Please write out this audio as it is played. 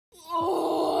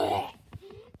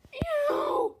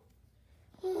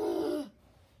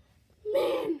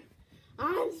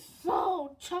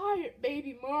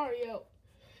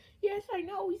I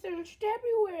know, we searched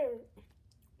everywhere.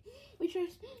 We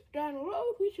searched down the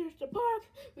road, we searched the park,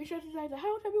 we searched inside the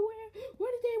house everywhere.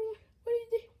 Where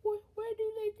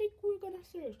do they think we're gonna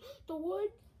search? The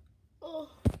woods? Oh.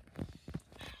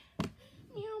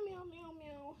 Meow, meow, meow,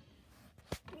 meow.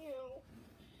 Meow.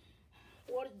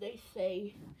 What did they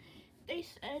say? They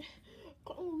said,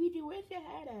 Luigi, where's your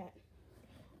head at?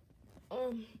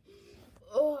 I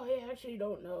actually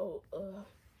don't know.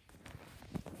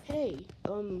 Hey,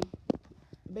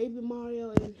 Baby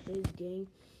Mario and his gang,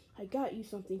 I got you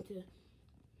something to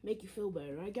make you feel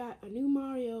better. I got a new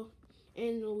Mario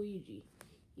and Luigi.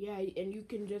 Yeah, and you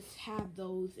can just have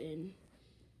those and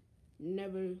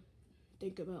never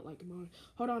think about like Mario.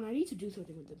 Hold on, I need to do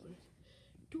something with the birds.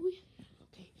 Do we?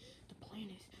 Okay, the plan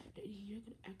is that you're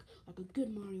gonna act like a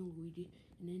good Mario and Luigi,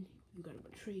 and then you gotta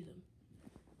betray them.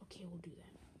 Okay, we'll do that.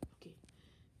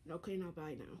 Okay, now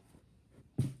bye now.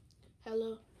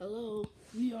 Hello,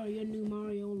 we are your new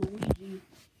Mario and Luigi.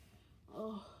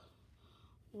 Oh,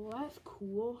 well that's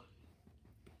cool.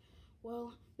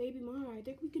 Well, Baby Mario, I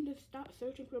think we can just stop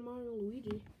searching for Mario and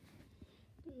Luigi.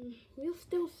 We'll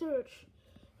still search,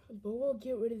 but we'll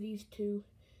get rid of these two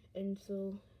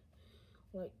until,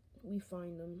 like, we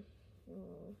find them.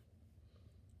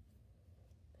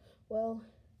 Well,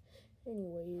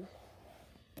 anyways,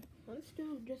 I'm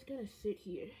still just gonna sit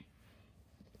here.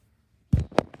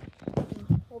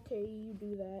 Okay, you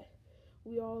do that.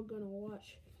 We all gonna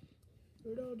watch.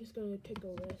 We're all just gonna take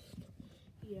a rest.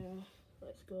 Yeah,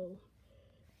 let's go.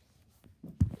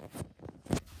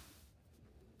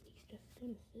 He's just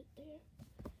gonna sit there?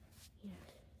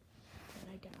 Yes, but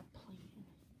I got a plan.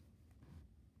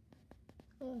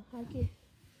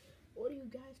 What are you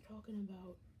guys talking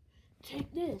about? Take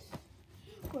this.